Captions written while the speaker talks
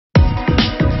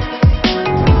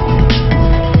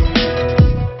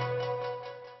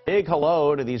big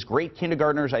hello to these great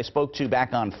kindergartners I spoke to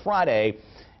back on Friday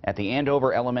at the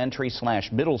Andover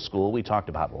Elementary/Middle School. We talked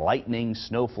about lightning,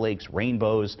 snowflakes,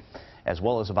 rainbows, as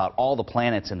well as about all the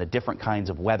planets and the different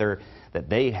kinds of weather that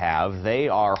they have. They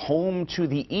are home to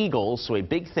the Eagles, so a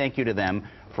big thank you to them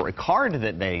for a card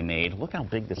that they made. Look how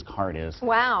big this card is.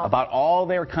 Wow. About all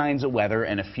their kinds of weather,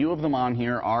 and a few of them on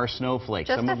here are snowflakes.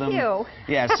 Just a few.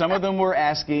 Yeah, some of them were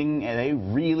asking, and they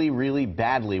really, really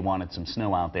badly wanted some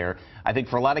snow out there. I think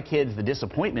for a lot of kids, the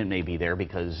disappointment may be there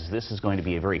because this is going to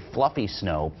be a very fluffy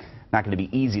snow. Not going to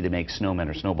be easy to make snowmen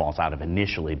or snowballs out of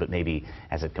initially, but maybe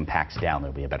as it compacts down,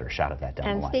 there'll be a better shot of that down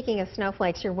the line. And speaking of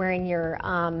snowflakes, you're wearing your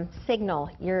signal,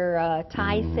 your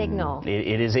tie signal.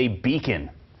 It is a beacon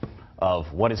of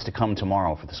what is to come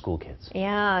tomorrow for the school kids.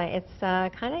 Yeah, it's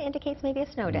kind of indicates maybe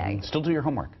a snow day. Still do your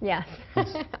homework. Yes,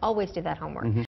 always do that homework.